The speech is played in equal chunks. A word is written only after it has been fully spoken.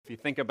you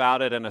think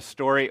about it in a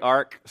story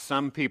arc,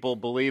 some people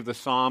believe the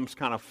Psalms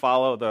kind of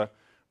follow the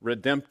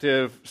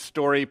redemptive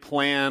story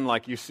plan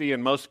like you see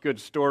in most good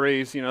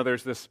stories.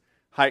 There's this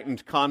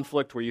heightened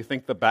conflict where you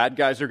think the bad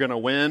guys are going to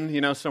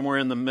win, somewhere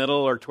in the middle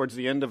or towards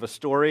the end of a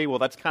story. Well,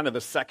 that's kind of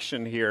the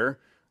section here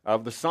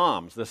of the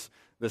Psalms,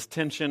 this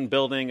tension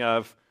building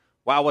of,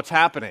 wow, what's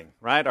happening,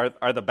 right?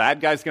 Are the bad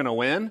guys going to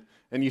win?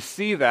 And you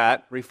see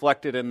that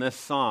reflected in this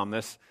psalm,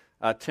 this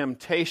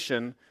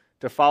temptation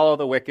to follow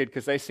the wicked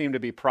because they seem to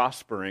be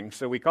prospering.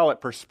 So we call it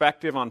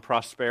perspective on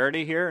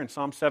prosperity here in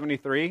Psalm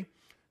 73,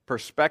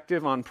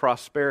 perspective on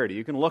prosperity.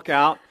 You can look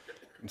out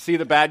and see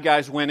the bad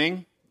guys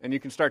winning, and you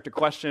can start to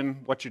question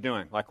what you're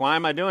doing. Like, why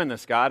am I doing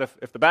this, God?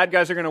 If the bad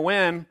guys are going to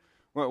win,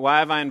 why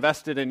have I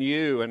invested in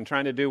you and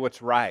trying to do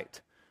what's right?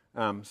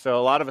 So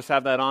a lot of us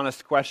have that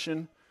honest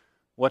question.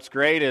 What's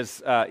great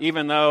is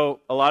even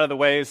though a lot of the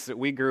ways that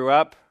we grew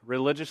up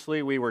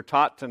religiously, we were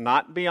taught to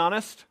not be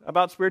honest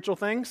about spiritual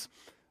things,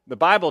 the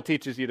Bible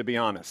teaches you to be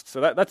honest. So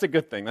that's a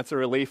good thing. That's a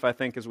relief, I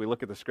think, as we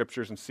look at the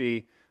Scriptures and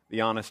see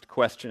the honest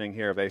questioning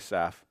here of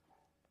Asaph.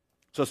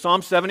 So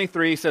Psalm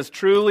 73 says,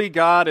 "Truly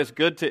God is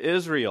good to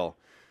Israel,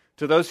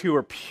 to those who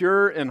are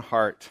pure in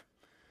heart.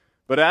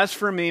 But as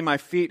for me, my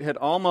feet had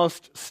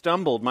almost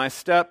stumbled. My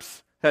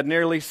steps had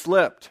nearly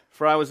slipped,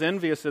 for I was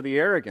envious of the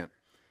arrogant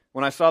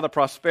when I saw the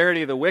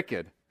prosperity of the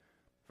wicked.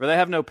 For they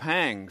have no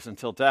pangs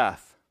until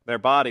death. Their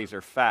bodies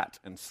are fat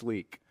and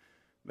sleek.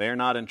 They are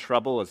not in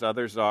trouble as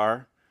others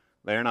are.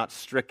 They are not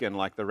stricken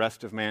like the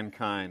rest of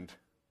mankind.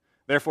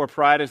 Therefore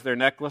pride is their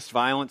necklace,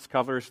 violence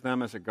covers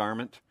them as a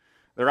garment.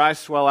 Their eyes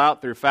swell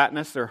out through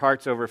fatness, their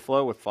hearts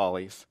overflow with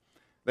follies.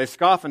 They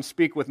scoff and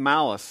speak with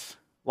malice.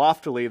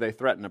 Loftily they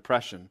threaten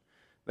oppression.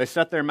 They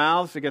set their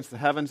mouths against the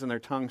heavens, and their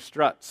tongue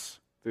struts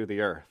through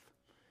the earth.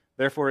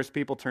 Therefore his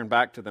people turn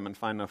back to them and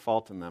find no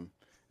fault in them.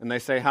 And they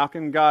say, how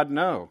can God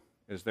know?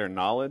 Is there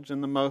knowledge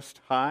in the Most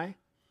High?"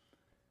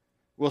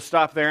 We'll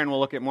stop there and we'll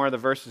look at more of the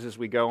verses as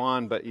we go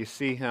on, but you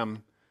see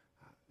him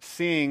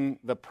seeing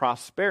the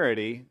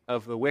prosperity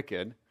of the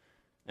wicked.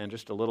 And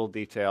just a little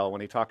detail,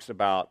 when he talks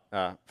about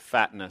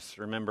fatness,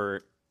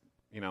 remember,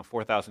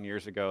 4,000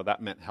 years ago,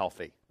 that meant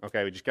healthy.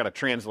 Okay, we just got to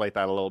translate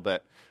that a little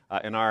bit.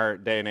 In our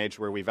day and age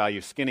where we value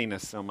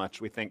skinniness so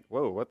much, we think,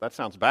 whoa, that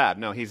sounds bad.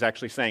 No, he's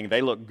actually saying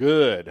they look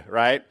good,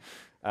 right?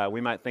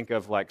 We might think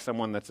of like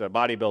someone that's a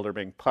bodybuilder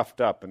being puffed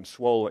up and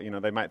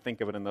swollen. They might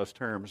think of it in those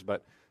terms,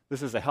 but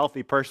this is a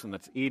healthy person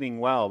that's eating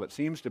well, that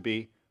seems to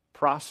be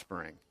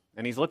prospering.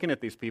 And he's looking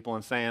at these people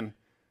and saying,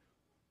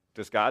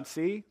 does God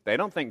see? They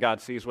don't think God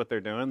sees what they're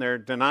doing. They're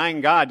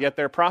denying God, yet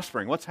they're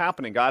prospering. What's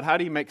happening, God? How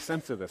do you make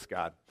sense of this,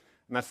 God?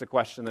 And that's the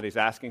question that he's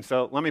asking.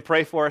 So let me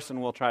pray for us,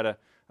 and we'll try to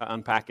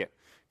unpack it.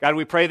 God,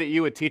 we pray that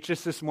you would teach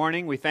us this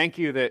morning. We thank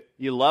you that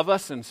you love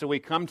us, and so we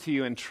come to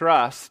you in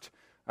trust,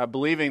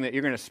 believing that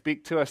you're going to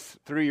speak to us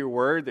through your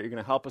word, that you're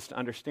going to help us to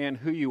understand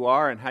who you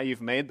are and how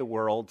you've made the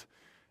world.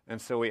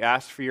 And so we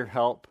ask for your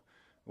help.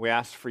 We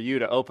ask for you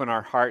to open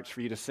our hearts, for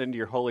you to send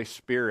your Holy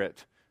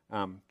Spirit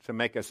to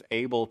make us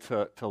able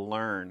to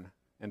learn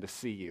and to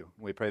see you.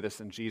 We pray this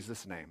in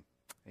Jesus' name.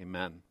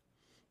 Amen.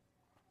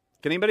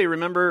 Can anybody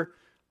remember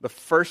the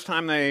first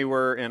time they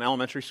were in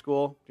elementary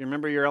school? Do you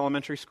remember your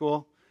elementary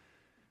school?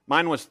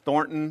 Mine was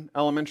Thornton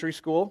Elementary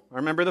School. I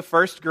remember the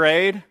first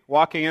grade,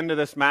 walking into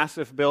this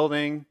massive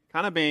building,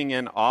 kind of being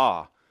in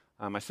awe.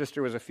 My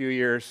sister was a few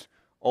years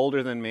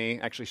older than me.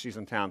 Actually, she's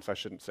in town, so I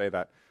shouldn't say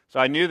that. So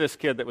I knew this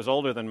kid that was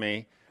older than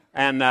me,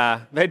 and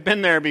they'd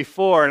been there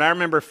before, and I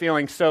remember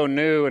feeling so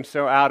new and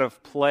so out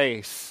of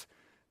place,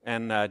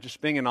 and just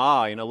being in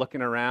awe,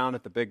 looking around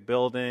at the big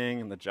building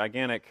and the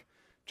gigantic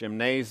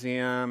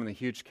gymnasium and the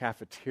huge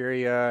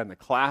cafeteria and the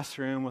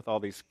classroom with all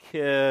these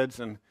kids,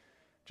 and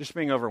just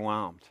being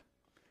overwhelmed.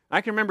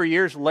 I can remember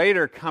years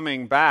later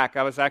coming back.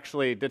 I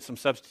did some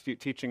substitute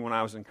teaching when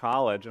I was in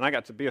college, and I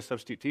got to be a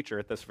substitute teacher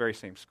at this very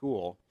same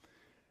school.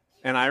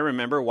 And I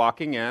remember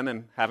walking in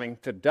and having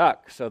to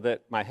duck so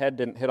that my head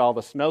didn't hit all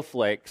the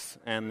snowflakes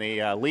and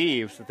the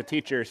leaves that the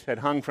teachers had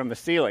hung from the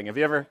ceiling. Have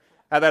you ever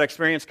had that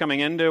experience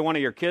coming into one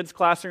of your kids'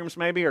 classrooms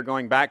maybe, or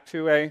going back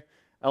to a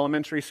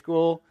elementary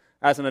school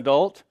as an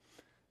adult?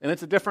 And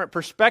it's a different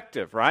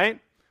perspective, right?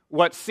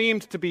 What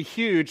seemed to be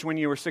huge when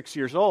you were 6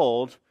 years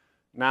old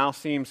now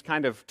seems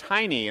kind of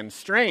tiny and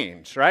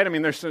strange, right? I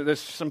mean, there's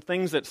some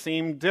things that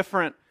seem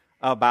different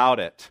about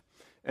it.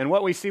 And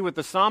what we see with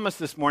the psalmist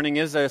this morning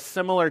is a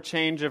similar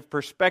change of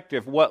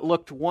perspective. What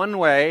looked one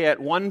way at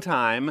one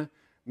time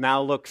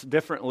now looks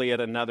differently at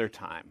another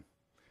time.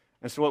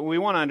 And so what we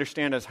want to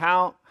understand is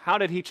how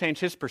did he change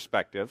his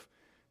perspective?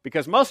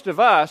 Because most of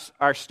us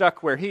are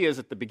stuck where he is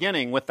at the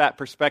beginning with that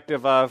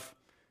perspective of,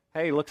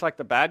 hey, it looks like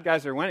the bad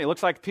guys are winning. It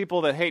looks like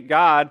people that hate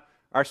God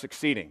are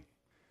succeeding.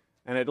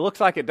 And it looks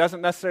like it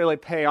doesn't necessarily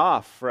pay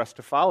off for us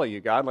to follow you,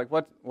 God. Like,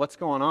 what's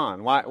going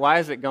on? Why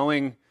is it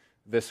going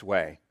this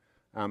way?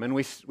 And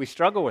we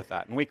struggle with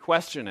that, and we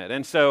question it.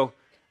 And so,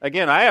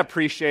 again, I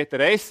appreciate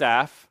that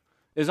Asaph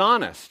is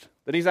honest,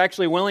 that he's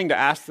actually willing to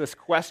ask this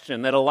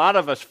question that a lot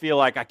of us feel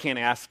like I can't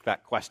ask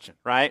that question,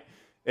 right?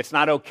 It's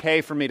not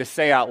okay for me to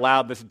say out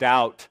loud this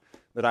doubt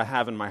that I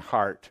have in my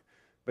heart.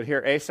 But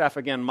here Asaph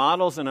again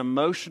models an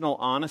emotional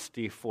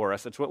honesty for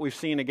us. It's what we've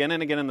seen again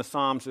and again in the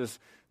Psalms, is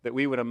that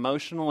we would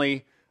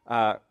emotionally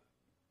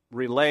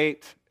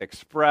relate,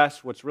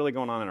 express what's really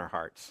going on in our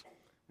hearts,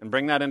 and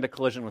bring that into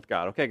collision with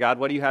God. Okay, God,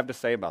 what do you have to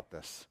say about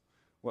this?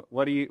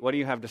 What do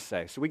you have to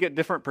say? So we get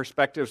different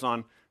perspectives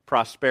on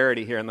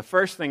prosperity here. And the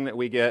first thing that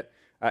we get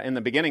in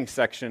the beginning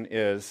section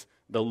is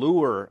the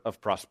lure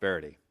of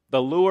prosperity.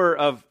 The lure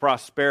of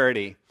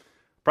prosperity.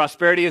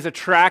 Prosperity is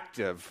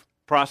attractive.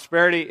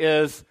 Prosperity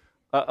is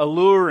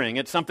alluring.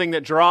 It's something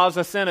that draws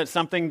us in. It's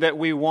something that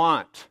we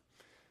want.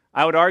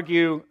 I would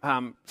argue,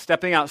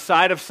 stepping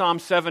outside of Psalm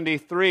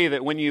 73,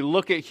 that when you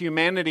look at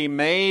humanity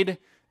made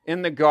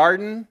in the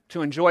garden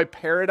to enjoy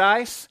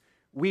paradise,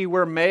 we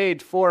were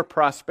made for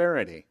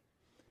prosperity.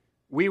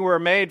 We were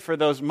made for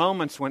those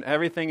moments when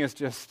everything is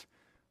just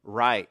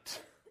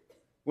right,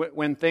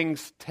 when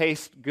things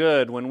taste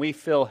good, when we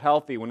feel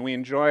healthy, when we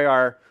enjoy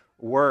our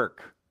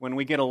work, when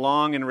we get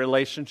along in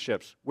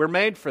relationships. We're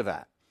made for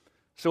that.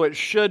 So it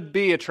should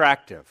be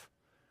attractive.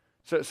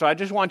 So I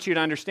just want you to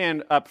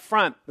understand up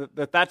front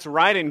that that's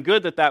right and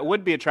good that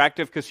would be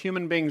attractive, because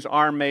human beings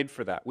are made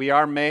for that. We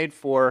are made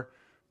for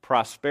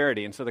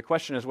prosperity. And so the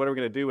question is, what are we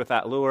going to do with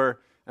that lure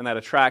and that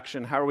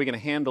attraction? How are we going to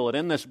handle it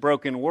in this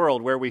broken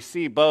world where we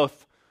see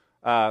both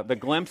the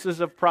glimpses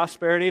of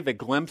prosperity, the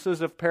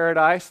glimpses of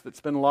paradise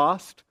that's been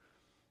lost,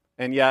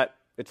 and yet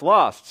it's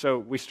lost. So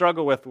we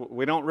struggle with,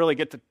 we don't really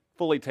get to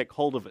fully take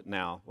hold of it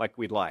now like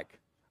we'd like,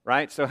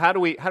 right? So how do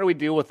we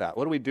deal with that?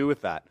 What do we do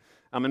with that?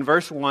 In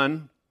verse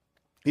 1,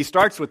 he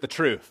starts with the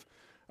truth.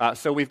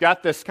 So we've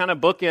got this kind of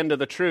bookend to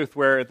the truth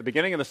where at the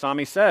beginning of the psalm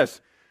he says,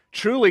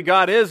 truly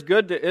God is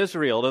good to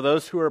Israel, to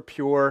those who are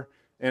pure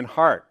in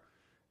heart.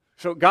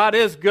 So God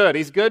is good.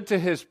 He's good to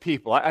his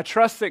people. I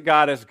trust that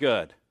God is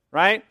good,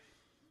 right?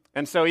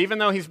 And so even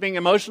though he's being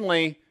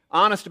emotionally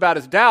honest about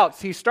his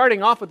doubts, he's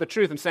starting off with the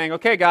truth and saying,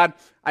 okay, God,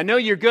 I know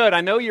you're good. I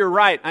know you're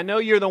right. I know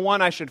you're the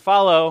one I should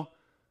follow,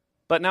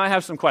 but now I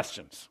have some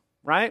questions,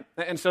 right?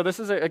 And so this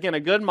is, again, a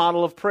good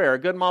model of prayer, a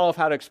good model of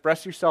how to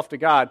express yourself to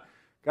God.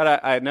 God,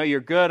 I know you're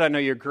good. I know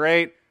you're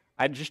great.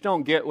 I just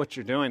don't get what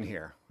you're doing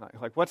here.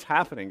 Like, what's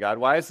happening, God?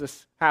 Why is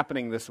this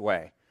happening this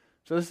way?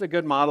 So this is a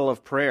good model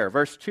of prayer.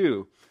 Verse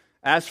 2,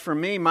 as for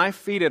me, my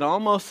feet had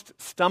almost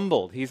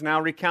stumbled. He's now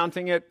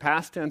recounting it,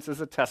 past tense, as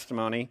a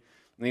testimony,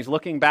 and he's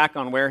looking back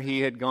on where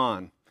he had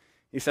gone.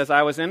 He says,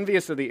 I was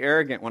envious of the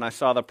arrogant when I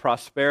saw the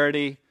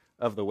prosperity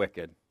of the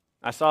wicked.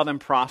 I saw them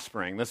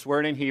prospering. This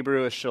word in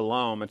Hebrew is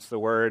shalom. It's the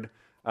word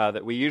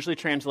that we usually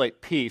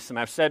translate peace. And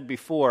I've said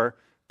before,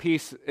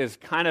 peace is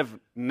kind of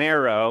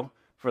narrow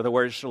for the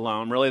word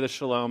shalom. Really, the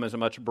shalom is a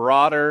much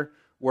broader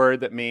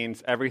word that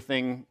means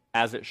everything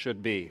as it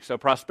should be. So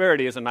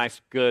prosperity is a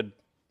nice, good,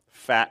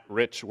 fat,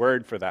 rich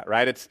word for that,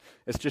 right? It's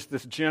just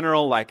this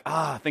general,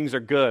 things are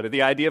good.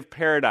 The idea of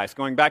paradise,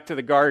 going back to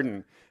the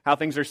garden, how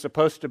things are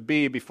supposed to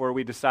be before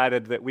we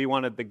decided that we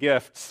wanted the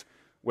gifts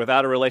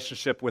without a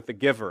relationship with the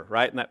giver,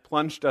 right? And that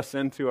plunged us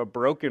into a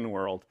broken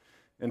world,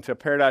 into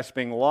paradise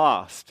being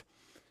lost.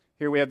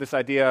 Here we have this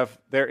idea of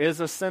there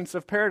is a sense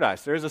of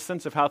paradise. There is a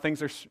sense of how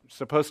things are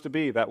supposed to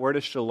be. That word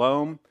is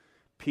shalom,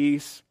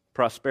 peace,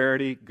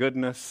 prosperity,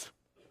 goodness.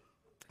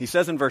 He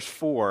says in verse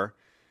 4,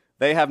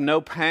 they have no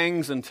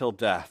pangs until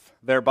death.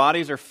 Their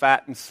bodies are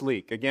fat and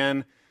sleek.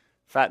 Again,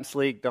 fat and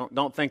sleek,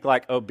 don't think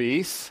like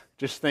obese.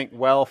 Just think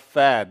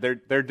well-fed.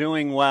 They're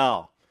doing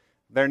well.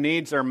 Their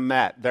needs are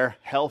met. They're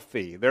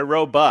healthy. They're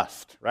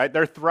robust, right?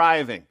 They're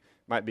thriving,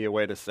 might be a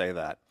way to say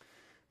that.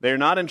 They're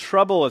not in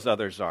trouble as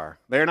others are.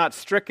 They're not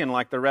stricken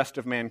like the rest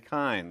of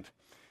mankind.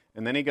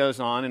 And then he goes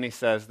on and he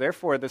says,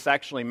 therefore, this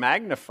actually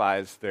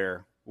magnifies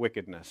their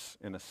wickedness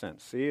in a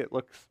sense. See, it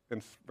looks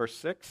in verse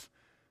 6.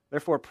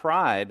 Therefore,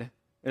 pride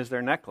is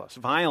their necklace.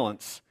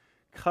 Violence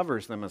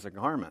covers them as a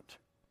garment.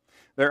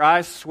 Their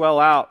eyes swell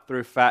out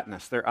through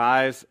fatness. Their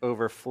hearts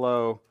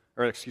overflow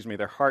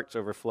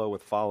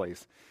with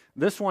follies.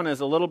 This one is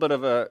a little bit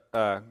of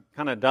a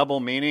kind of double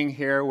meaning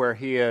here, where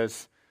he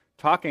is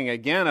talking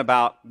again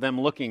about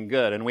them looking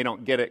good, and we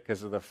don't get it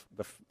because of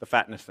the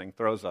fatness thing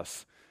throws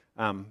us.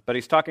 But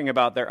he's talking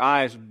about their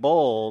eyes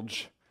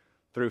bulge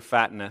through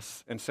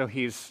fatness, and so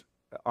he's,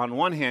 on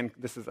one hand,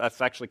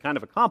 that's actually kind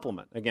of a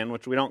compliment, again,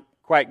 which we don't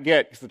quite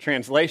get because the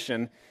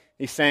translation,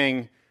 he's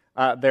saying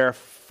they're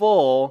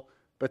full,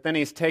 but then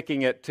he's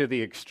taking it to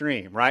the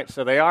extreme, right?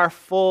 So they are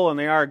full and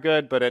they are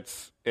good, but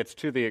it's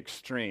to the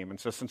extreme. And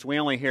so since we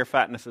only hear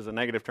fatness as a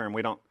negative term,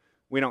 we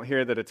don't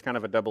hear that it's kind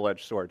of a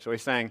double-edged sword. So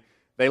he's saying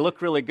they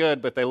look really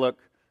good, but they look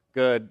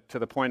good to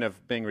the point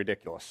of being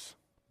ridiculous.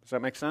 Does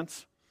that make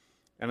sense?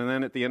 And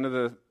then at the end of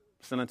the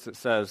sentence it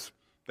says,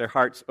 their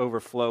hearts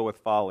overflow with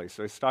folly.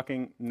 So he's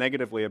talking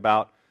negatively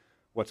about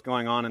what's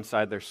going on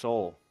inside their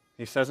soul.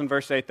 He says in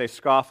verse 8, they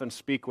scoff and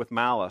speak with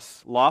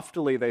malice.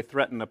 Loftily they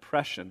threaten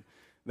oppression.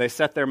 They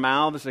set their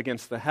mouths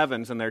against the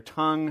heavens, and their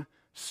tongue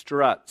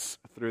struts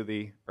through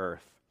the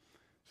earth.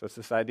 So it's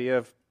this idea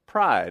of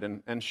pride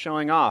and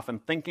showing off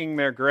and thinking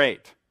they're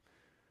great.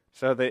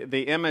 So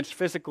the image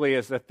physically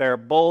is that they're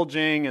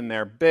bulging and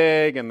they're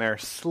big and they're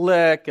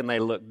slick and they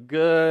look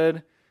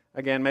good.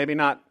 Again, maybe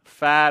not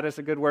fat is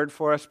a good word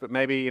for us, but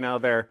maybe,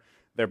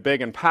 they're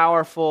big and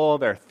powerful,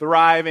 they're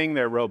thriving,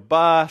 they're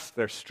robust,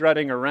 they're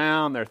strutting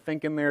around, they're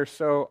thinking they're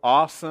so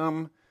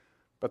awesome,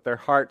 but their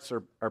hearts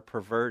are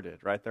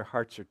perverted, right? Their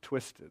hearts are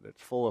twisted.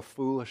 It's full of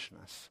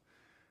foolishness.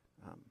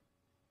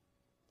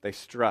 They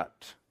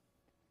strut.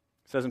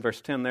 It says in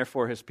verse 10,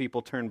 therefore his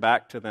people turn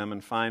back to them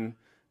and find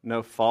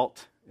no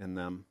fault in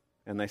them.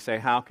 And they say,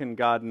 how can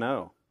God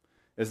know?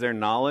 Is there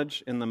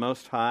knowledge in the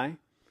Most High?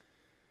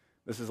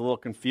 This is a little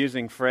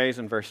confusing phrase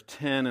in verse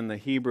 10 in the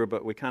Hebrew,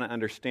 but we kind of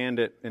understand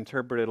it,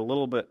 interpret it a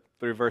little bit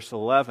through verse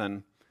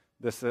 11.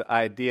 This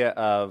idea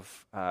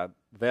of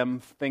them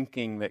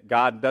thinking that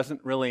God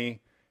doesn't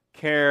really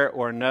care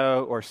or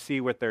know or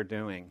see what they're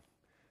doing.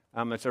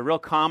 It's a real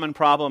common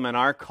problem in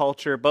our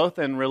culture, both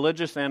in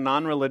religious and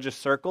non-religious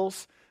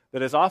circles,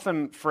 that is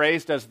often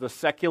phrased as the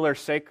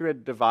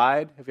secular-sacred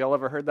divide. Have you all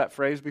ever heard that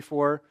phrase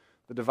before?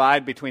 The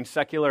divide between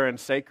secular and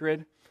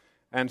sacred.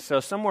 And so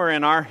somewhere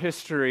in our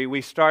history,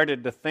 we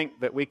started to think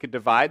that we could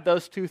divide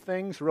those two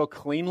things real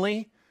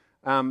cleanly,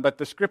 but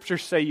the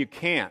Scriptures say you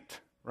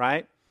can't,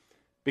 right?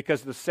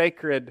 Because the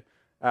sacred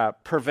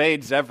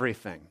pervades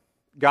everything.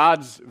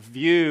 God's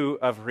view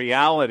of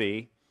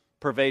reality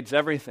pervades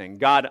everything.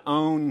 God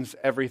owns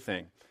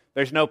everything.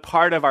 There's no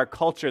part of our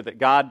culture that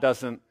God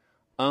doesn't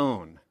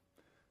own.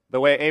 The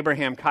way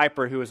Abraham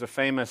Kuyper, who is a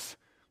famous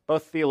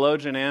both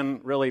theologian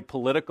and really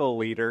political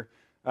leader,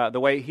 the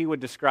way he would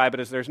describe it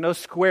is there's no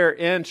square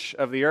inch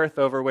of the earth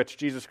over which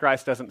Jesus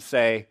Christ doesn't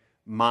say,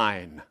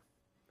 mine.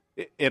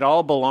 It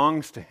all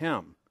belongs to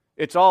him.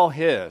 It's all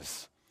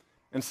his.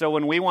 And so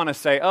when we want to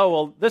say, oh,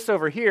 well, this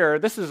over here,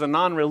 this is a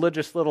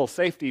non-religious little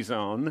safety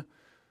zone,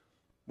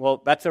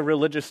 well, that's a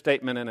religious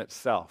statement in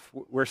itself.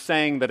 We're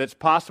saying that it's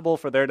possible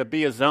for there to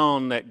be a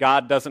zone that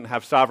God doesn't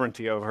have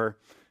sovereignty over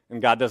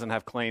and God doesn't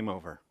have claim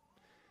over.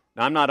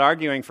 Now, I'm not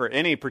arguing for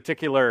any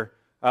particular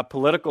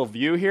political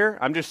view here.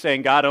 I'm just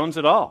saying God owns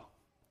it all.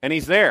 And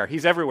he's there.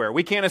 He's everywhere.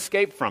 We can't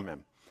escape from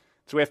him.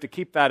 So we have to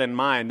keep that in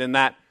mind. And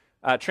that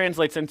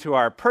translates into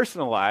our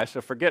personal lives.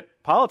 So forget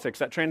politics.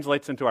 That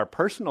translates into our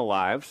personal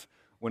lives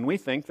when we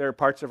think there are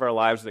parts of our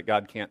lives that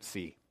God can't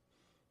see.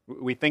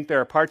 We think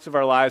there are parts of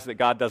our lives that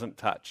God doesn't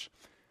touch.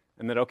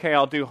 And that, okay,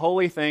 I'll do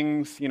holy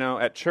things,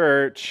 at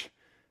church,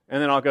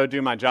 and then I'll go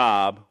do my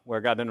job where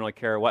God doesn't really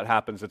care what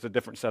happens. It's a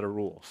different set of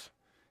rules.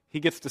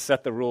 He gets to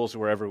set the rules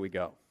wherever we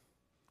go.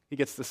 He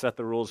gets to set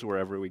the rules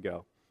wherever we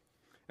go.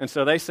 And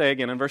so they say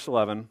again in verse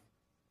 11,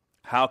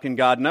 how can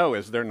God know?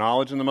 Is there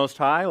knowledge in the Most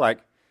High? Like,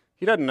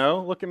 he doesn't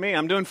know. Look at me.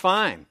 I'm doing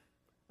fine.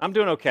 I'm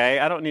doing okay.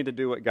 I don't need to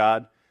do what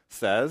God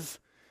says.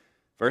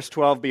 Verse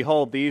 12,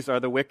 behold, these are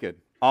the wicked,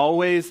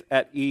 always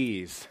at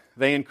ease.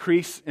 They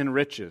increase in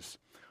riches.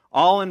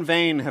 All in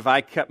vain have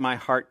I kept my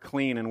heart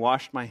clean and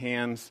washed my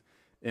hands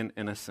in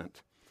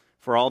innocent.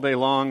 For all day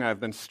long I've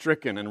been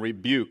stricken and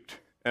rebuked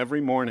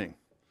every morning.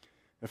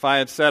 If I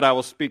had said I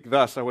will speak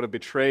thus, I would have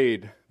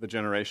betrayed the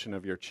generation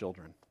of your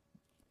children.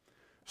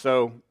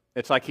 So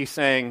it's like he's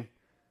saying,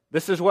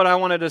 this is what I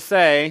wanted to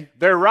say.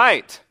 They're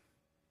right.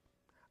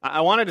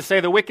 I wanted to say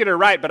the wicked are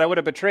right, but I would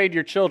have betrayed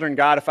your children,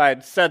 God, if I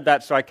had said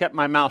that, so I kept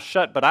my mouth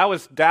shut. But I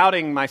was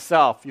doubting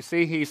myself. You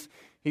see, he's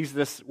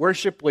this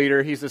worship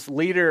leader. He's this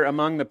leader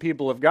among the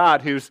people of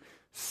God who's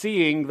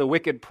seeing the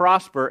wicked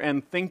prosper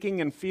and thinking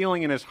and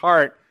feeling in his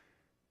heart,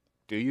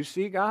 do you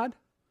see God?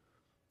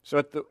 So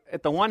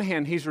at the one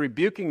hand, he's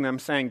rebuking them,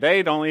 saying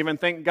they don't even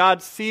think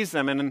God sees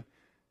them,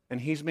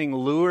 and he's being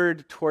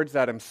lured towards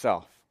that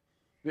himself.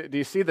 Do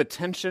you see the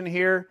tension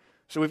here?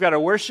 So we've got a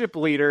worship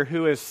leader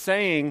who is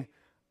saying,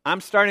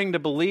 I'm starting to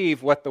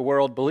believe what the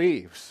world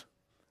believes.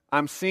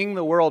 I'm seeing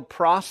the world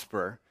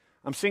prosper.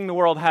 I'm seeing the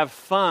world have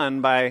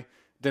fun by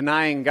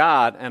denying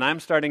God, and I'm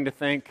starting to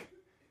think,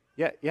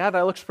 yeah,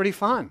 that looks pretty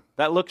fun.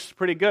 That looks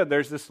pretty good.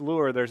 There's this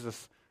lure, there's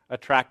this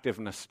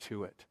attractiveness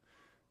to it.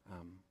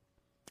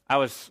 I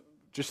was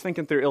just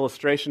thinking through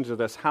illustrations of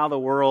this, how the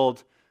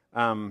world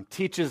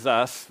teaches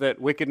us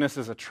that wickedness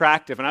is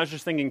attractive. And I was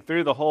just thinking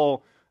through the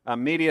whole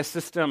media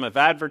system of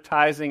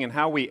advertising and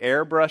how we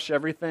airbrush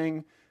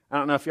everything. I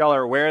don't know if y'all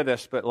are aware of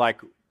this, but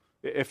like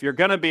if you're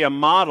going to be a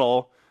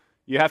model,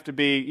 you have to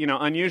be,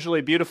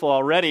 unusually beautiful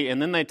already, and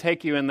then they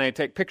take you and they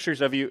take pictures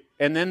of you,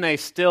 and then they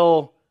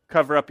still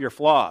cover up your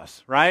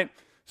flaws, right?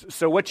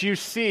 So what you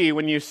see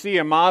when you see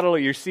a model, or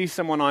you see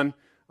someone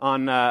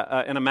in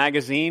a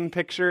magazine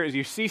picture, is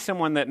you see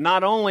someone that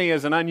not only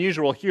is an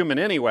unusual human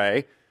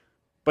anyway,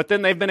 but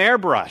then they've been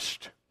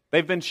airbrushed.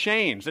 They've been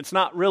changed. It's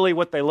not really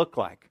what they look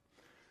like.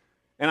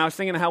 And I was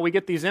thinking how we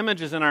get these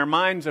images in our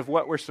minds of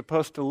what we're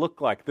supposed to look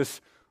like,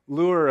 this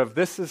lure of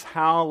this is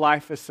how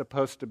life is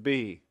supposed to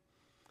be.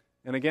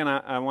 And again,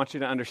 I want you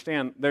to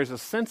understand there's a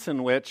sense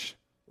in which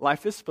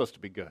life is supposed to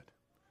be good.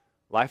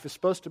 Life is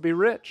supposed to be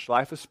rich.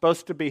 Life is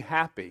supposed to be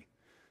happy.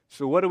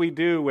 So what do we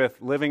do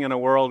with living in a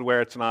world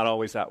where it's not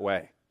always that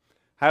way?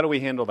 How do we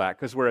handle that?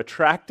 Because we're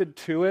attracted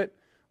to it.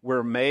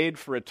 We're made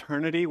for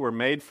eternity. We're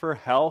made for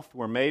health.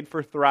 We're made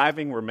for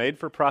thriving. We're made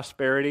for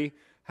prosperity.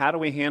 How do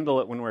we handle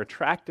it when we're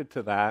attracted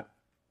to that,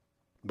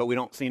 but we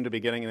don't seem to be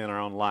getting it in our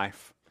own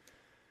life?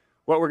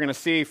 What we're going to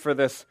see for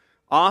this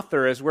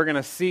author is we're going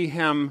to see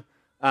him,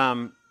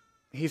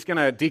 he's going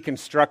to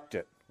deconstruct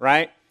it,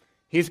 right?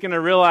 He's going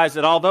to realize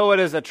that although it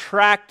is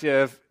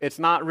attractive, it's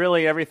not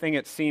really everything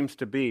it seems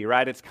to be,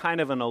 right? It's kind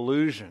of an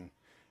illusion.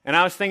 And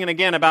I was thinking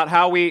again about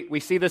how we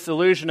see this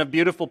illusion of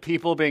beautiful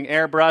people being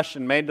airbrushed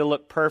and made to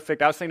look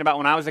perfect. I was thinking about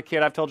when I was a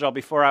kid. I've told y'all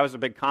before, I was a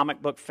big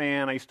comic book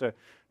fan. I used to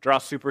draw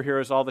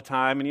superheroes all the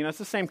time. And, it's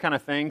the same kind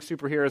of thing.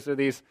 Superheroes are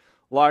these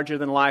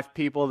larger-than-life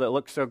people that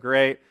look so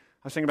great.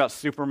 I was thinking about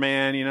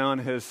Superman,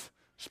 and his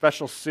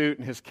special suit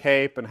and his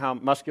cape and how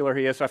muscular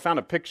he is. So I found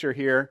a picture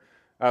here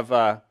of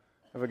a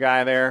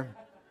guy there.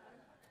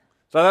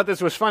 So I thought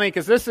this was funny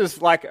because this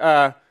is like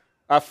a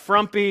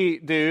frumpy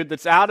dude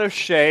that's out of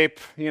shape,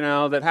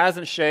 that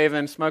hasn't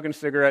shaven, smoking a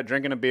cigarette,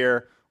 drinking a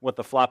beer with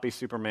a floppy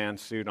Superman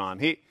suit on.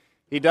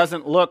 He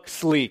doesn't look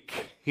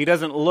sleek. He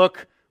doesn't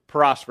look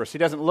prosperous. He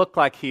doesn't look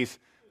like he's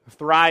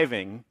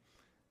thriving.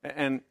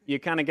 And you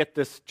kind of get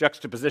this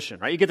juxtaposition,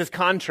 right? You get this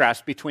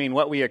contrast between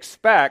what we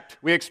expect.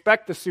 We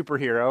expect the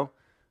superhero,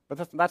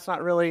 but that's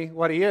not really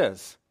what he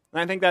is.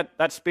 And I think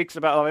that speaks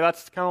about,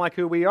 that's kind of like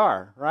who we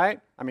are,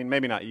 right? I mean,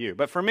 maybe not you,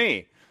 but for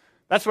me,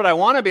 that's what I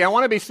want to be. I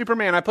want to be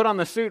Superman. I put on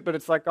the suit, but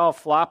it's like all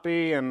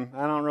floppy, and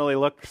I don't really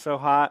look so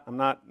hot. I'm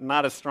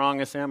not as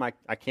strong as him.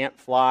 I can't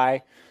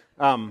fly.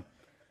 And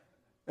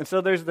so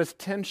there's this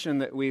tension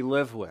that we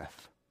live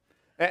with.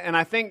 And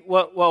I think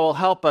what will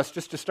help us,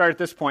 just to start at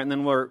this point, and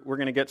then we're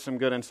going to get some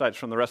good insights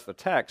from the rest of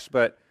the text,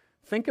 but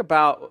think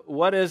about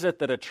what is it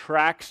that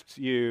attracts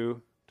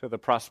you to the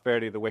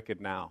prosperity of the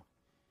wicked now?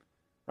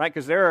 Right?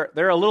 Because there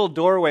are little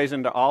doorways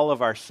into all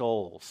of our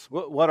souls.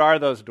 What are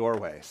those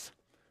doorways?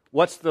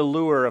 What's the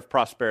lure of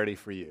prosperity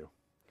for you?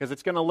 Because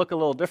it's going to look a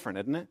little different,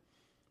 isn't it?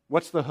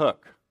 What's the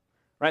hook?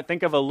 Right?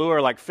 Think of a lure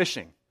like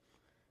fishing.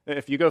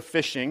 If you go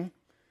fishing,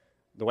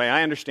 the way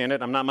I understand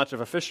it, I'm not much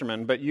of a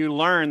fisherman, but you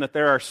learn that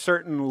there are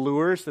certain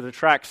lures that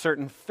attract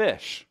certain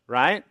fish,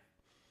 right?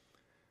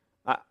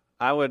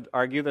 I would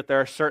argue that there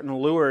are certain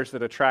lures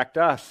that attract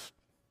us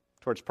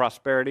towards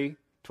prosperity,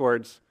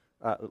 towards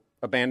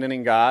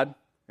abandoning God,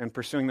 and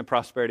pursuing the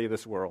prosperity of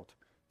this world.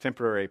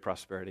 Temporary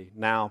prosperity,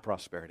 now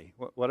prosperity.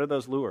 What are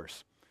those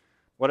lures?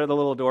 What are the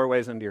little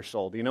doorways into your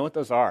soul? Do you know what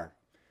those are?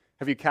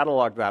 Have you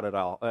cataloged that at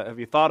all? Have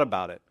you thought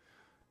about it?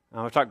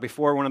 I've talked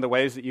before, one of the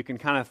ways that you can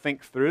kind of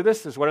think through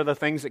this is what are the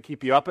things that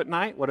keep you up at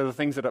night? What are the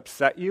things that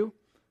upset you?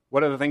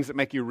 What are the things that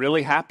make you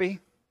really happy?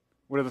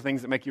 What are the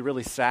things that make you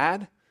really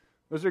sad?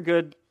 Those are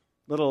good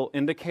little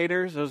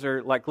indicators. Those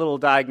are like little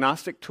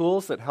diagnostic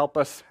tools that help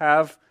us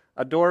have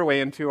a doorway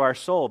into our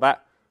soul.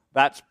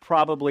 That's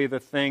probably the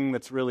thing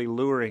that's really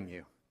luring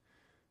you.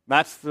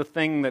 That's the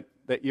thing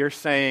that you're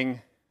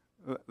saying,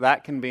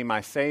 that can be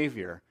my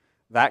Savior.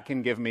 That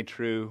can give me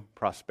true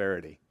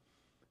prosperity.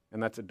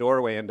 And that's a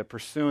doorway into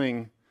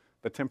pursuing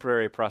the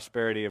temporary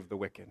prosperity of the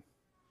wicked.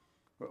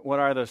 What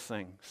are those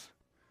things?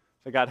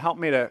 So God, help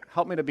me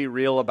to be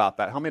real about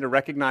that. Help me to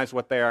recognize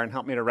what they are, and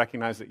help me to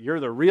recognize that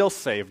you're the real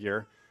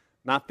Savior,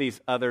 not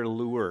these other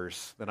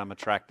lures that I'm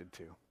attracted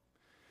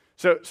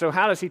to. So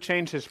how does he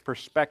change his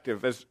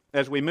perspective?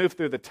 As we move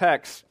through the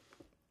text,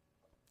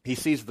 he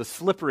sees the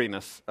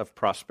slipperiness of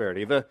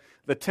prosperity, the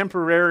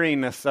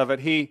temporariness of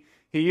it. He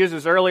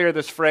uses earlier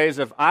this phrase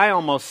of, I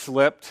almost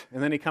slipped,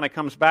 and then he kind of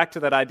comes back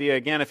to that idea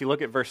again. If you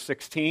look at verse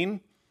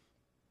 16,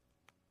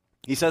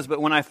 he says,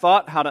 but when I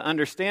thought how to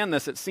understand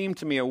this, it seemed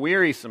to me a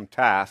wearisome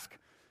task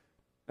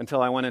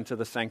until I went into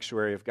the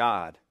sanctuary of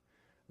God.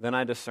 Then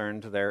I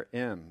discerned their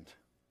end.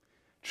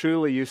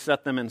 Truly, you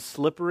set them in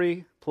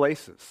slippery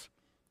places.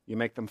 You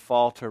make them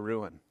fall to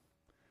ruin.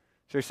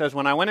 So he says,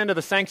 when I went into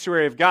the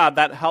sanctuary of God,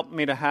 that helped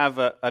me to have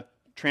a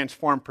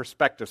transformed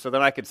perspective so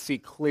that I could see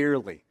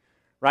clearly.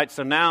 Right?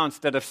 So now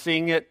instead of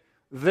seeing it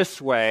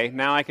this way,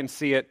 now I can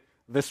see it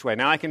this way.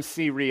 Now I can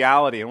see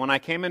reality. And when I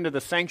came into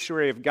the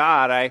sanctuary of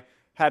God, I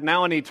had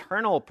now an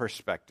eternal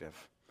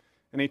perspective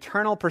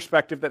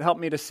that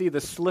helped me to see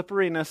the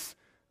slipperiness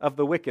of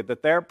the wicked,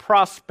 that their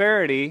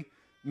prosperity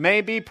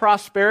may be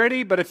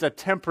prosperity, but it's a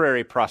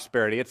temporary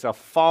prosperity. It's a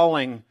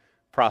falling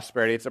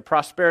prosperity. It's a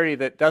prosperity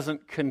that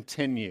doesn't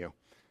continue.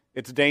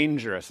 It's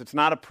dangerous. It's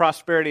not a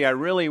prosperity I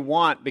really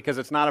want because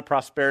it's not a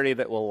prosperity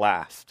that will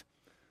last.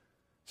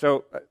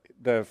 So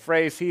the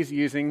phrase he's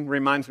using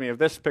reminds me of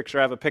this picture.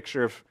 I have a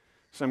picture of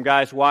some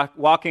guys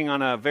walking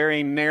on a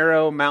very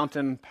narrow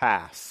mountain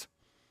pass.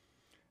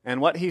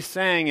 And what he's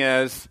saying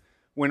is,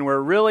 when we're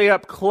really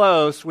up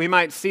close, we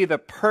might see the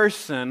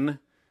person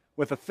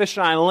with a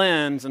fisheye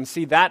lens and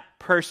see that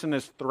person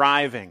is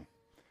thriving.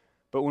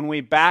 But when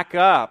we back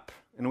up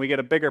and we get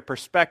a bigger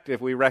perspective,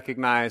 we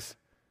recognize,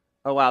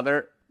 oh wow,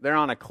 they're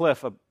on a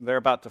cliff. They're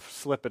about to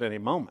slip at any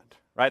moment,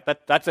 right?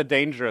 That's a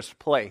dangerous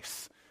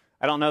place.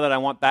 I don't know that I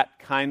want that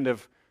kind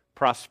of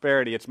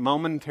prosperity. It's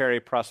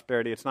momentary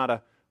prosperity. It's not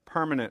a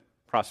permanent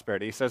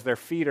prosperity. He says their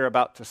feet are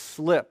about to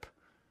slip.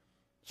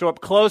 So up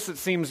close it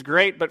seems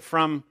great, but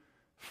from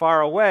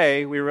far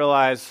away, we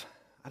realize,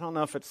 I don't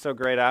know if it's so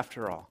great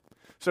after all.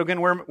 So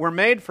again, we're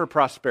made for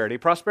prosperity.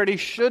 Prosperity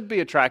should be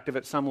attractive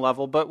at some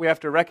level, but we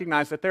have to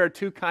recognize that there are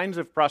two kinds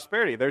of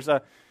prosperity. There's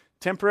a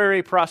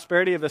temporary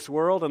prosperity of this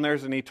world, and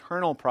there's an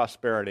eternal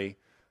prosperity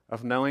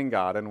of knowing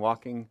God and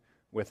walking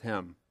with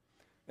Him.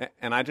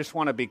 And I just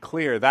want to be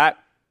clear, that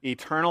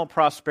eternal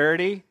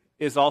prosperity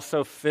is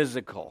also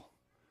physical.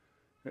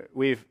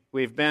 We've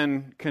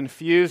been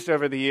confused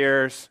over the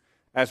years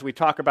as we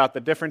talk about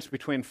the difference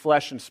between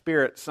flesh and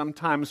spirit.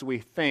 Sometimes we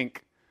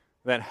think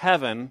that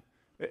heaven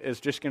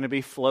is just going to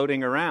be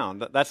floating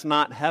around. That's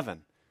not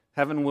heaven.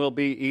 Heaven will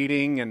be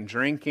eating and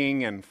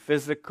drinking and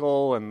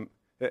physical, and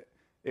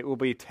it will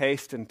be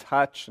taste and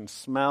touch and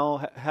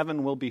smell.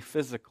 Heaven will be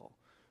physical.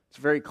 It's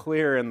very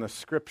clear in the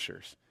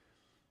Scriptures.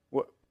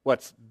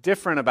 What's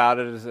different about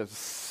it is it's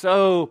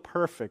so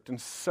perfect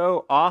and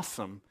so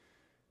awesome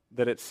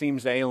that it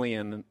seems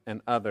alien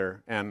and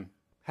other and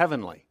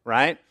heavenly,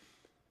 right?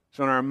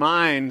 So in our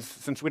minds,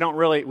 since we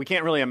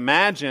can't really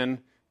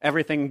imagine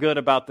everything good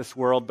about this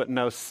world but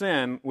no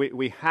sin,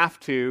 we have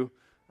to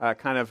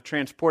kind of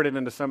transport it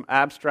into some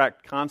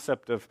abstract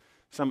concept of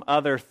some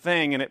other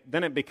thing, and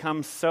then it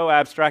becomes so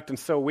abstract and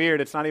so weird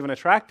it's not even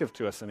attractive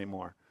to us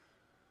anymore.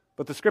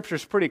 But the Scripture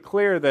is pretty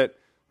clear that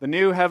the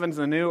new heavens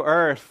and the new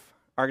earth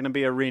are going to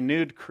be a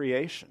renewed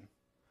creation.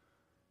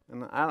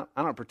 And I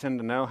don't pretend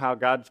to know how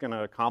God's going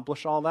to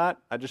accomplish all that.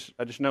 I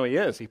just know He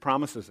is. He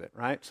promises it,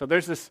 right? So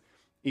there's this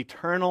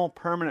eternal,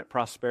 permanent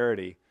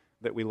prosperity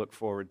that we look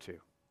forward to.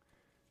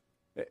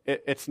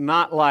 It's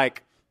not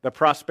like the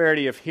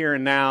prosperity of here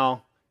and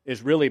now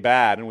is really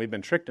bad, and we've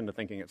been tricked into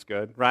thinking it's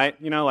good, right?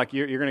 You know, like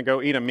you're going to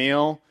go eat a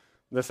meal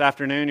this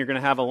afternoon, you're going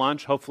to have a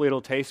lunch, hopefully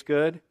it'll taste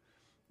good.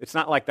 It's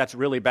not like that's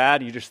really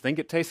bad, you just think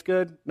it tastes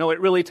good. No,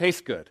 it really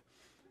tastes good.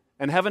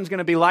 And heaven's going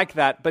to be like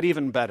that, but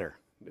even better.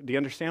 Do you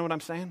understand what I'm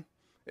saying?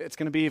 It's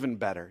going to be even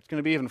better. It's going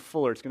to be even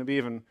fuller. It's going to be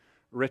even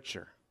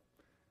richer.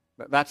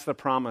 That's the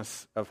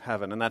promise of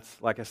heaven, and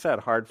that's, like I said,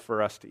 hard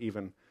for us to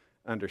even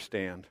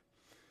understand.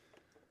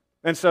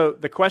 And so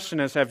the question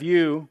is, have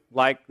you,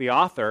 like the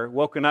author,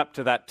 woken up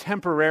to that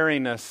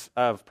temporariness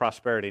of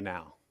prosperity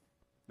now?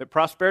 That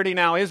prosperity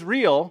now is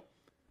real,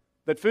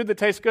 that food that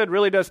tastes good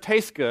really does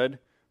taste good,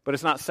 but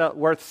it's not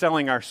worth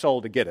selling our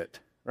soul to get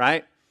it,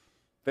 right?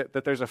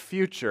 That there's a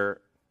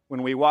future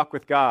when we walk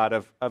with God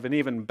of an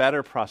even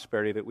better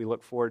prosperity that we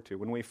look forward to.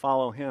 When we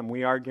follow Him,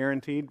 we are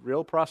guaranteed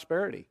real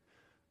prosperity,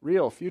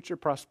 real future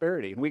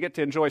prosperity. And we get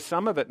to enjoy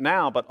some of it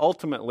now, but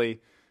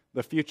ultimately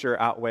the future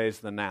outweighs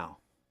the now.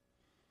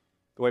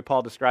 The way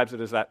Paul describes it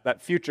is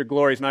that future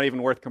glory is not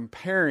even worth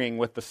comparing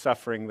with the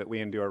suffering that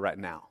we endure right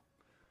now.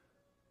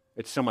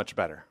 It's so much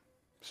better.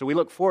 So we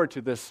look forward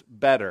to this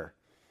better,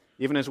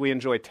 even as we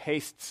enjoy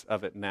tastes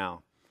of it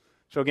now.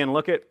 So again,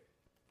 look at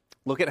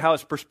how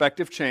his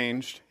perspective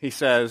changed. He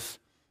says,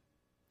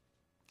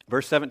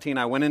 verse 17,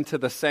 I went into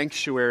the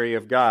sanctuary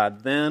of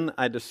God, then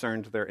I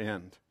discerned their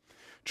end.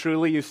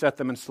 Truly you set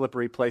them in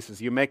slippery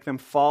places. You make them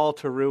fall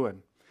to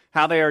ruin.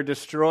 How they are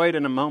destroyed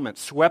in a moment,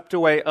 swept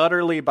away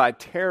utterly by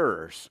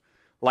terrors,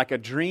 like a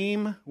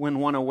dream when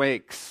one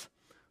awakes.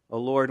 O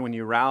Lord, when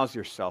you rouse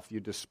yourself, you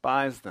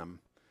despise them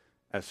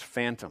as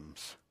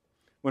phantoms.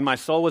 When my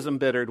soul was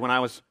embittered, when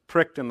I was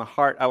pricked in the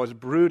heart, I was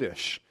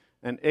brutish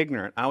and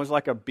ignorant. I was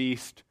like a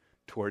beast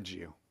towards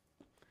you.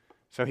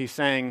 So he's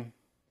saying,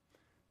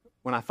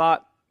 when I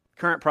thought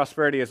current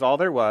prosperity is all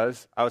there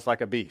was, I was like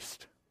a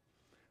beast.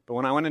 But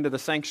when I went into the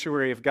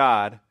sanctuary of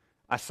God,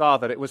 I saw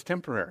that it was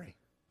temporary.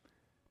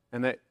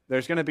 And that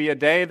there's going to be a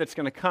day that's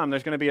going to come.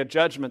 There's going to be a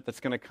judgment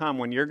that's going to come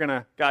when you're going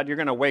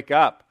to wake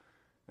up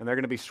and they're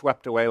going to be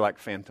swept away like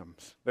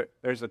phantoms.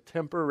 There's a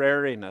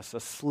temporariness, a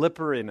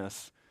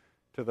slipperiness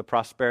to the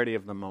prosperity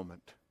of the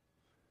moment.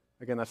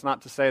 Again, that's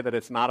not to say that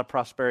it's not a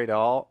prosperity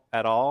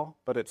at all,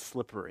 but it's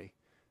slippery.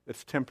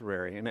 It's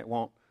temporary, and it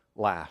won't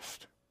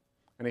last.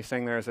 And he's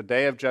saying there is a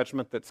day of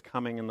judgment that's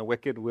coming, and the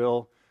wicked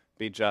will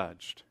be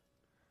judged.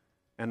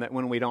 And that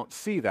when we don't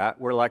see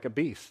that, we're like a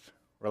beast.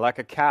 We're like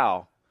a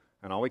cow,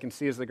 and all we can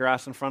see is the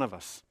grass in front of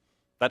us.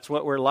 That's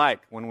what we're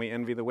like when we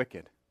envy the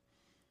wicked.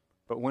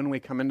 But when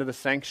we come into the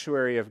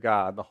sanctuary of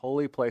God, the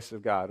holy place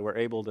of God, we're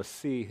able to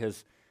see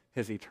His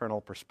eternal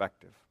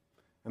perspective.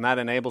 And that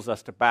enables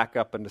us to back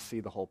up and to see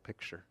the whole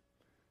picture.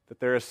 That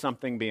there is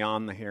something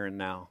beyond the here and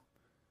now.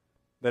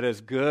 That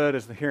as good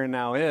as the here and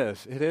now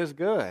is, it is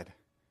good.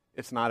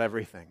 It's not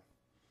everything.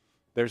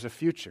 There's a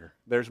future.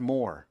 There's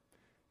more.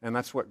 And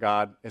that's what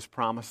God is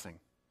promising.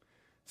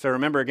 So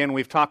remember, again,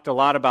 we've talked a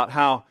lot about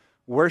how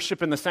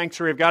worship in the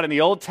sanctuary of God in the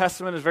Old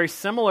Testament is very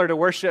similar to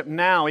worship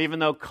now, even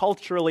though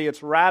culturally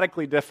it's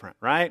radically different,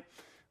 right?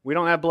 We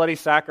don't have bloody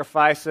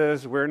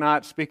sacrifices. We're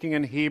not speaking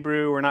in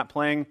Hebrew. We're not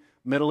playing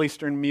Middle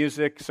Eastern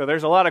music. So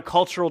there's a lot of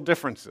cultural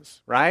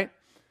differences, right?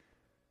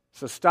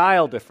 So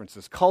style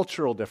differences,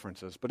 cultural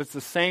differences. But it's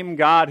the same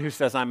God who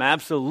says, I'm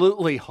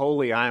absolutely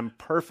holy. I am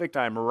perfect.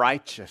 I am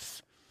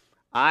righteous.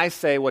 I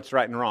say what's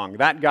right and wrong.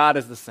 That God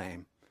is the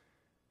same.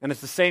 And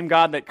it's the same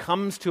God that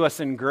comes to us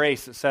in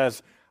grace. It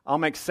says, I'll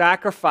make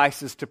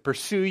sacrifices to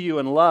pursue you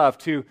in love,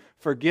 to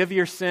forgive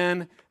your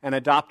sin and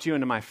adopt you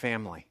into my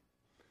family.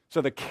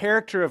 So the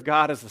character of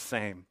God is the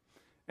same.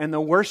 And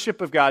the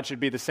worship of God should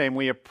be the same.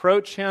 We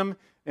approach him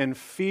in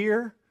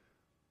fear,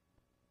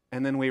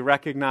 and then we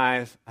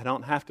recognize, I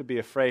don't have to be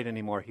afraid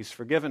anymore. He's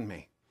forgiven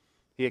me.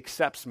 He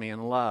accepts me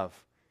in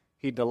love.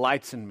 He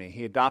delights in me.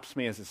 He adopts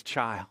me as his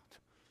child.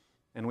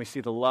 And we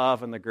see the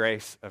love and the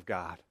grace of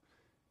God.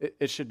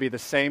 It should be the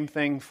same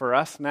thing for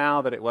us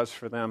now that it was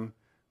for them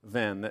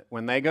then. That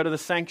when they go to the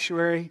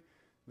sanctuary,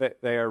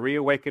 that they are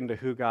reawakened to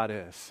who God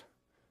is.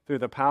 Through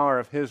the power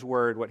of his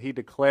word, what he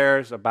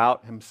declares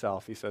about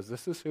himself. He says,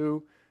 this is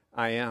who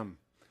I am.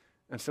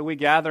 And so we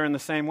gather in the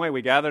same way.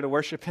 We gather to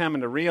worship him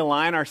and to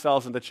realign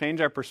ourselves and to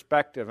change our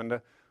perspective and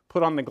to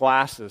put on the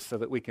glasses so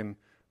that we can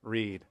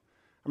read.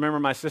 I remember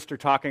my sister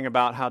talking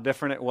about how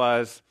different it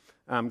was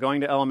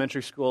going to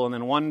elementary school and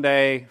then one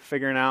day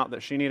figuring out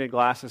that she needed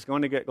glasses,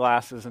 going to get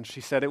glasses, and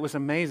she said, it was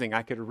amazing.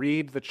 I could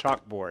read the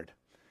chalkboard.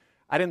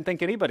 I didn't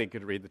think anybody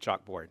could read the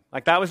chalkboard.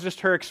 Like, that was just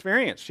her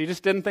experience. She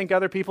just didn't think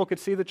other people could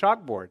see the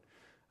chalkboard.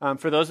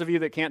 For those of you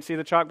that can't see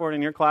the chalkboard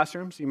in your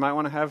classrooms, you might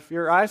want to have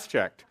your eyes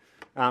checked.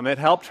 It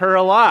helped her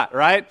a lot,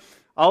 right?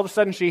 All of a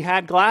sudden she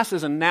had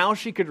glasses and now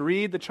she could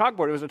read the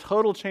chalkboard. It was a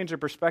total change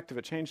of perspective.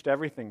 It changed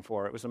everything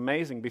for her. It was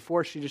amazing.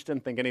 Before, she just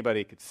didn't think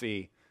anybody could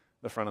see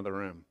the front of the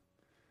room.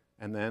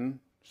 And then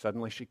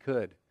suddenly she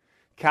could.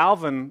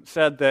 Calvin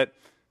said that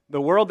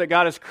the world that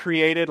God has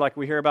created, like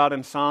we hear about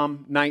in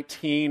Psalm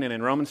 19 and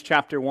in Romans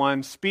chapter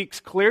 1, speaks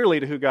clearly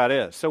to who God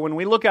is. So when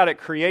we look out at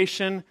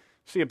creation,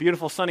 see a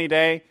beautiful sunny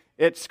day,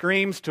 it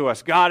screams to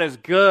us, God is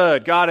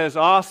good, God is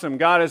awesome,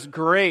 God is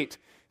great.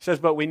 He says,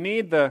 but we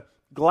need the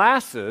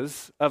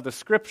glasses of the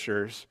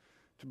Scriptures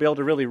to be able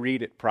to really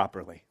read it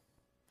properly.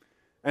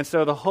 And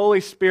so the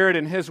Holy Spirit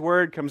in his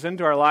word comes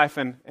into our life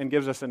and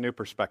gives us a new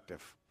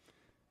perspective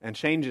and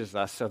changes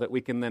us so that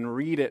we can then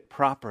read it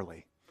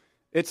properly.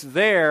 It's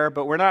there,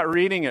 but we're not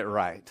reading it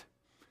right.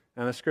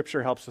 And the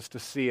Scripture helps us to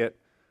see it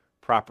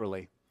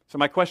properly. So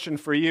my question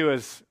for you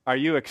is, are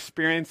you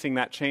experiencing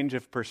that change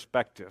of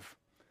perspective?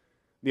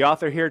 The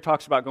author here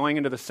talks about going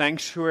into the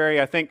sanctuary.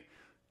 I think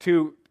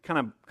two kind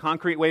of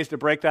concrete ways to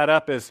break that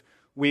up is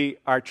we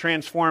are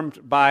transformed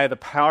by the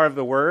power of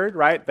the Word,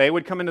 right? They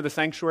would come into the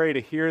sanctuary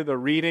to hear the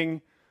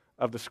reading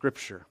of the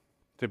Scripture,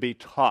 to be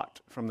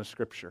taught from the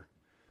Scripture.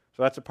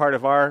 So that's a part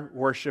of our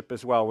worship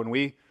as well. When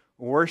we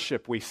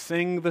worship, we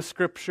sing the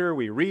Scripture,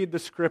 we read the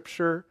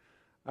Scripture,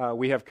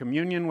 we have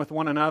communion with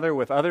one another,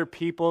 with other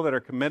people that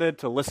are committed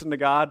to listen to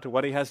God, to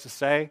what he has to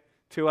say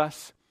to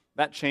us.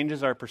 That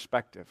changes our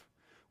perspective.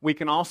 We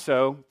can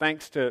also,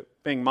 thanks to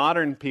being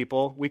modern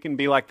people, we can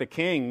be like the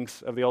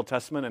kings of the Old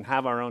Testament and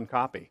have our own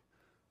copy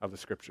of the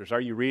Scriptures.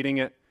 Are you reading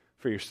it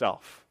for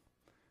yourself?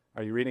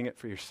 Are you reading it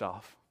for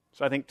yourself?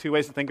 So I think two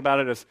ways to think about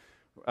it is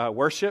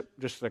worship,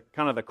 just the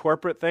kind of the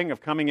corporate thing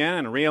of coming in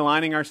and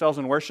realigning ourselves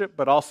in worship,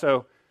 but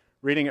also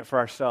reading it for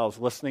ourselves,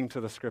 listening to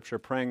the Scripture,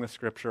 praying the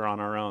Scripture on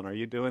our own. Are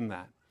you doing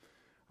that?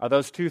 Are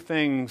those two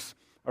things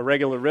a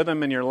regular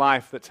rhythm in your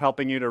life that's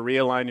helping you to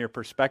realign your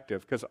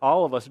perspective? Because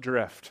all of us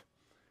drift.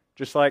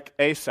 Just like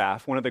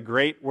Asaph, one of the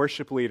great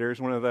worship leaders,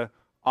 one of the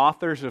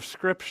authors of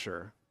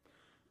Scripture,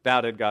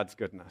 doubted God's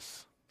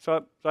goodness.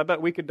 So I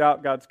bet we could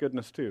doubt God's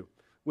goodness too.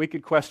 We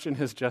could question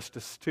his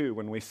justice too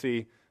when we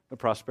see the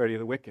prosperity of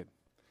the wicked.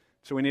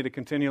 So we need to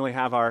continually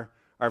have our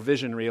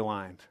vision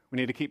realigned. We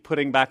need to keep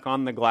putting back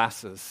on the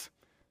glasses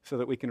so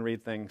that we can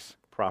read things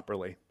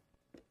properly.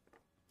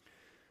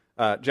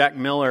 Jack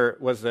Miller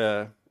was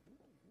a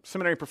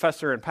seminary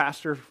professor and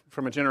pastor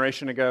from a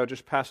generation ago,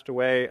 just passed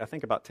away, I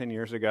think about 10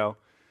 years ago.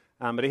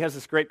 But he has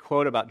this great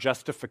quote about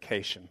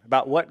justification,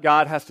 about what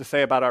God has to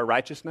say about our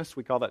righteousness.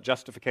 We call that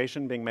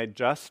justification, being made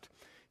just.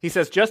 He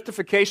says,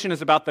 justification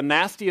is about the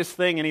nastiest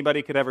thing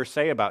anybody could ever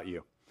say about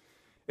you.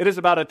 It is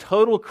about a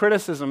total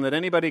criticism that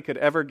anybody could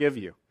ever give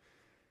you.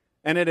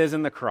 And it is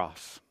in the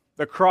cross.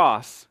 The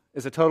cross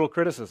is a total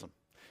criticism.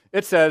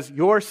 It says,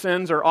 your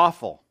sins are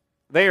awful.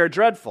 They are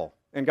dreadful,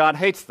 and God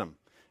hates them.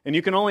 And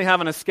you can only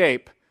have an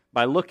escape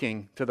by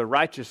looking to the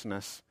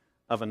righteousness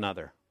of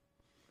another.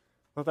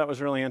 I thought that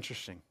was really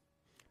interesting.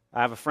 I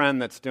have a friend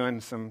that's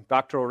doing some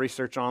doctoral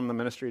research on the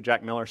ministry of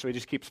Jack Miller, so he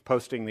just keeps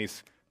posting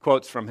these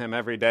quotes from him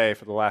every day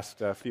for the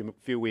last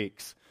few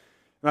weeks.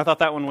 And I thought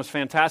that one was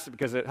fantastic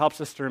because it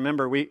helps us to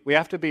remember we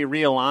have to be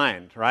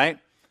realigned, right?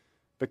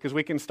 Because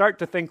we can start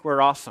to think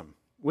we're awesome.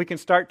 We can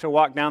start to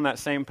walk down that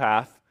same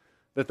path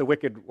that the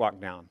wicked walk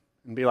down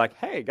and be like,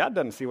 hey, God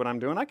doesn't see what I'm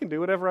doing. I can do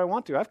whatever I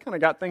want to. I've kind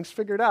of got things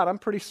figured out. I'm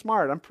pretty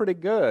smart. I'm pretty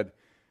good.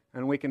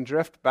 And we can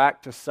drift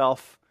back to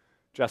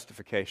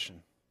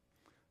self-justification.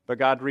 But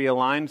God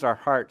realigns our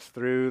hearts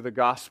through the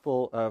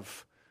gospel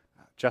of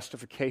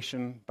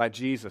justification by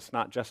Jesus,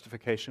 not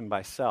justification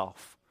by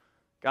self.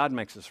 God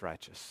makes us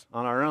righteous.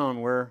 On our own,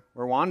 we're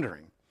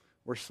wandering.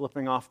 We're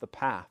slipping off the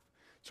path.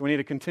 So we need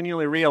to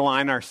continually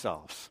realign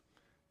ourselves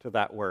to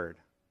that word.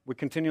 We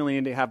continually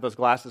need to have those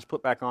glasses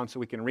put back on so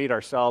we can read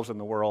ourselves and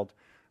the world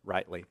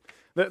rightly.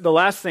 The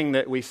last thing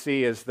that we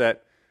see is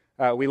that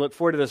we look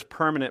forward to this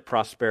permanent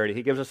prosperity.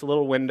 He gives us a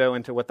little window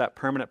into what that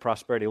permanent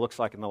prosperity looks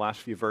like in the last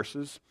few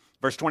verses.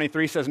 Verse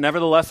 23 says,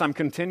 "Nevertheless, I'm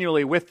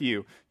continually with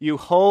you. You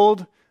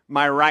hold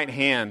my right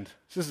hand."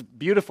 This is a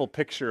beautiful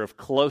picture of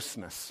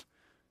closeness.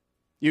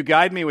 "You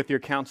guide me with your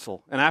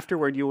counsel, and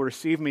afterward you will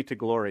receive me to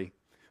glory.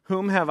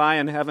 Whom have I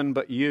in heaven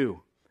but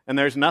you? And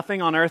there's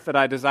nothing on earth that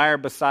I desire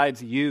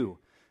besides you.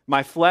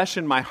 My flesh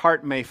and my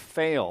heart may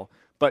fail,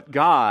 but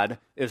God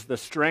is the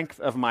strength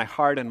of my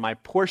heart and my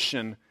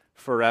portion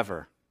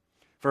forever.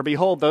 For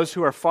behold, those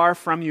who are far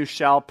from you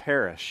shall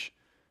perish.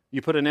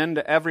 You put an end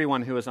to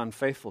everyone who is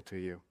unfaithful to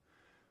you.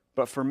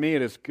 But for me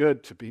it is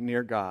good to be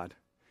near God.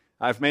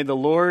 I've made the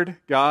Lord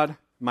God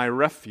my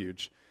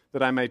refuge,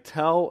 that I may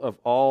tell of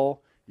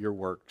all your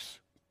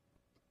works."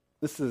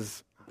 This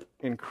is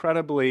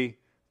incredibly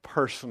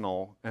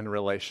personal and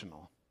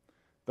relational.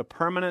 The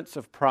permanence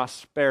of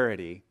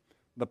prosperity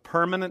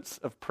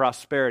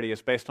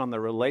is based on the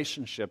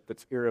relationship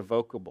that's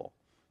irrevocable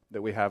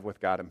that we have with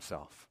God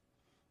himself.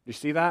 Do you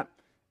see that?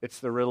 It's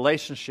the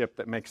relationship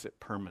that makes it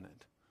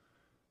permanent.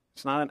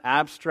 It's not an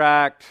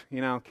abstract,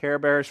 Care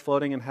Bears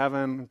floating in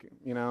heaven,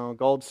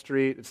 Gold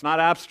Street. It's not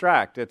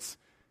abstract. It's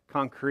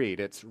concrete.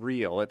 It's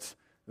real. It's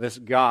this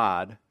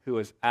God who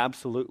is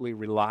absolutely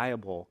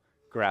reliable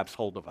grabs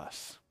hold of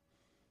us.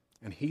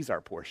 And he's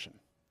our portion.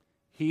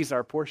 He's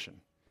our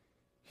portion.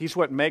 He's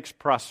what makes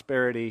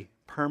prosperity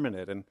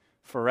permanent and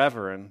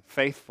forever and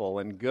faithful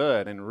and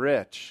good and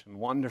rich and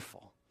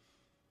wonderful.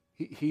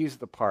 He's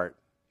the part.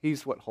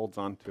 He's what holds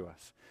on to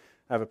us.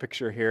 I have a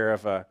picture here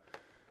of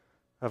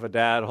a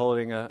dad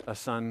holding a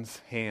son's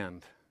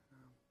hand.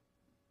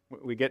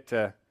 We get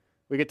to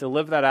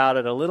live that out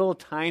at a little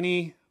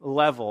tiny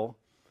level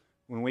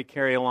when we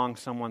carry along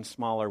someone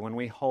smaller, when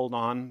we hold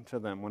on to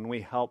them, when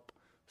we help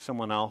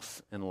someone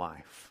else in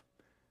life.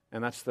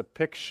 And that's the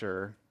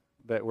picture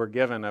that we're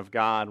given of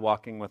God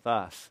walking with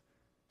us.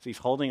 So he's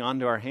holding on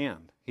to our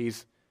hand.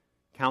 He's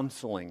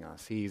counseling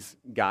us. He's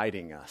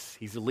guiding us.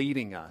 He's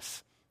leading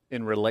us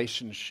in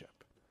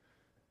relationship.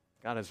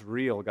 God is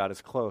real. God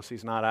is close.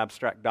 He's not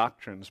abstract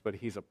doctrines, but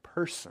he's a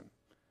person.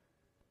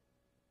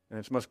 And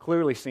it's most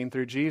clearly seen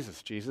through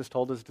Jesus. Jesus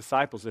told his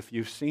disciples, "If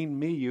you've seen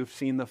me, you've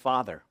seen the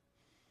Father."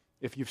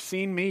 If you've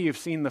seen me, you've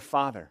seen the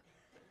Father.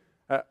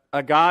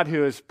 A God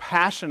who is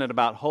passionate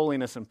about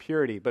holiness and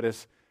purity, but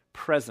is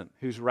present,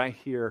 who's right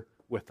here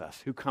with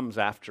us, who comes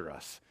after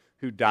us,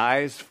 who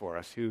dies for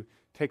us, who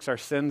takes our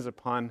sins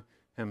upon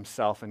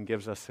himself and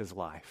gives us his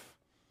life.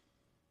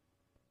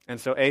 And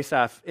so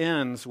Asaph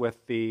ends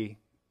with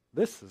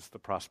this is the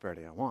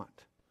prosperity I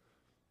want.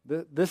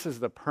 This is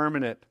the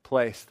permanent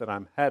place that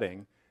I'm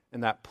heading.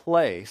 And that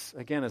place,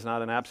 again, is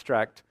not an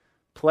abstract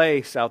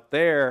place out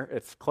there.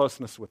 It's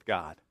closeness with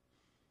God.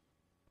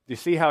 Do you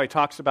see how he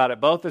talks about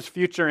it, both as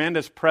future and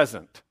as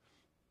present?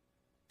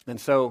 And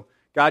so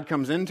God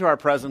comes into our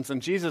presence.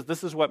 And Jesus,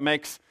 this is what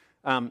makes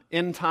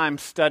end-time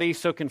study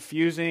so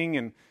confusing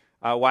and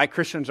why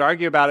Christians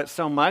argue about it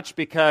so much,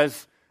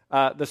 because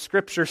the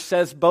Scripture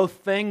says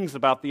both things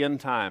about the end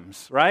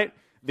times, right?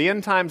 The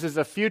end times is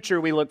a future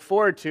we look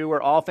forward to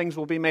where all things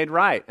will be made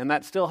right, and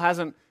that still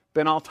hasn't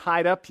been all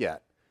tied up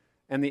yet.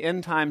 And the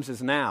end times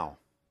is now.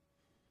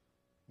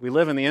 We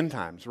live in the end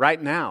times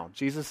right now.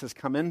 Jesus has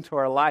come into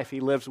our life.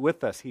 He lives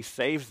with us. He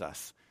saves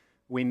us.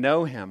 We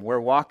know him. We're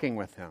walking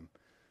with him.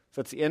 So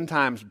it's the end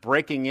times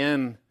breaking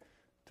in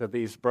to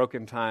these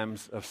broken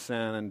times of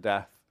sin and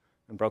death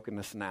and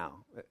brokenness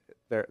now.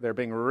 They're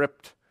being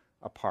ripped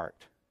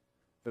apart.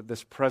 That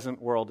this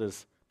present world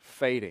is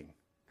fading,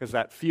 because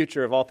that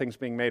future of all things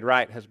being made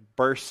right has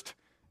burst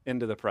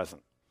into the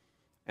present.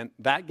 And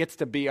that gets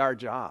to be our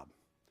job,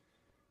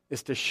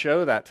 is to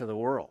show that to the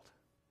world,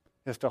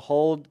 is to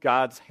hold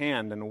God's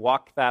hand and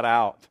walk that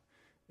out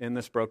in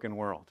this broken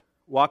world.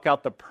 Walk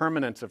out the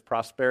permanence of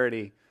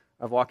prosperity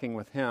of walking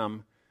with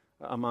him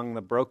among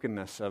the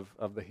brokenness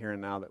of the here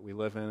and now that we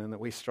live in and that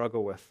we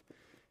struggle with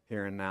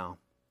here and now.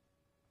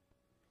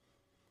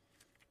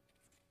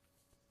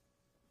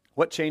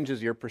 What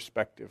changes your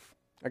perspective?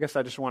 I guess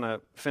I just want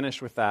to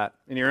finish with that.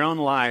 In your own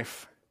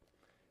life,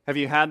 have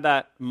you had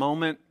that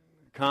moment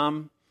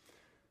come?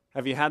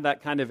 Have you had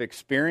that kind of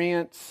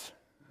experience?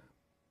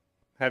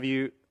 Have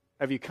you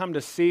come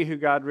to see who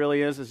God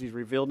really is as he's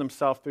revealed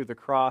himself through the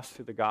cross,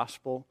 through the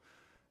gospel,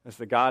 as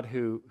the God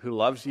who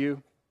loves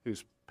you,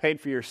 who's paid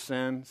for your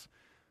sins,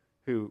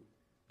 who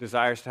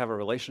desires to have a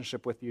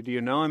relationship with you? Do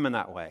you know him in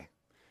that way?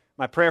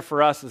 My prayer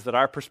for us is that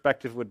our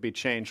perspective would be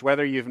changed.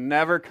 Whether you've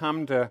never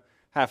come to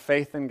have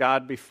faith in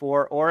God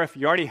before, or if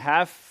you already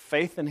have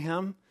faith in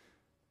him,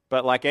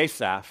 but like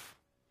Asaph,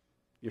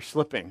 you're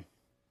slipping,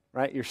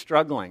 right? You're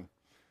struggling.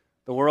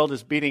 The world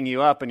is beating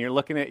you up, and you're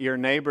looking at your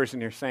neighbors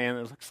and you're saying,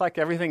 it looks like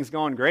everything's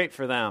going great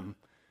for them.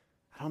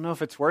 I don't know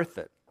if it's worth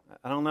it.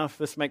 I don't know if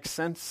this makes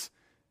sense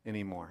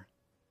anymore.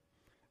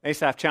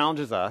 Asaph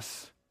challenges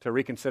us to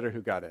reconsider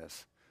who God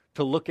is,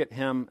 to look at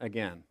him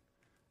again.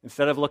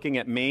 Instead of looking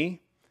at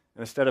me,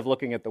 and instead of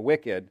looking at the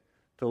wicked,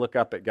 to look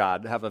up at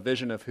God, to have a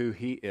vision of who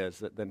he is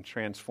that then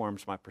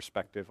transforms my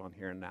perspective on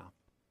here and now.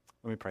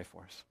 Let me pray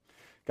for us.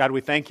 God, God,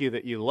 we thank you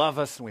that you love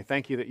us, and we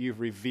thank you that you've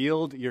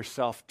revealed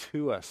yourself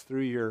to us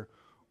through your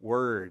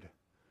word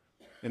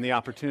and the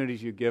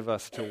opportunities you give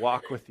us to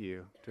walk with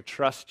you, to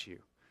trust you.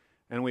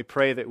 And we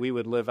pray that we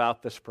would live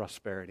out this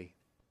prosperity.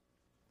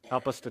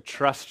 Help us to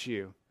trust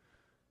you.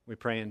 We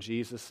pray in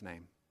Jesus'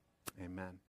 name. Amen.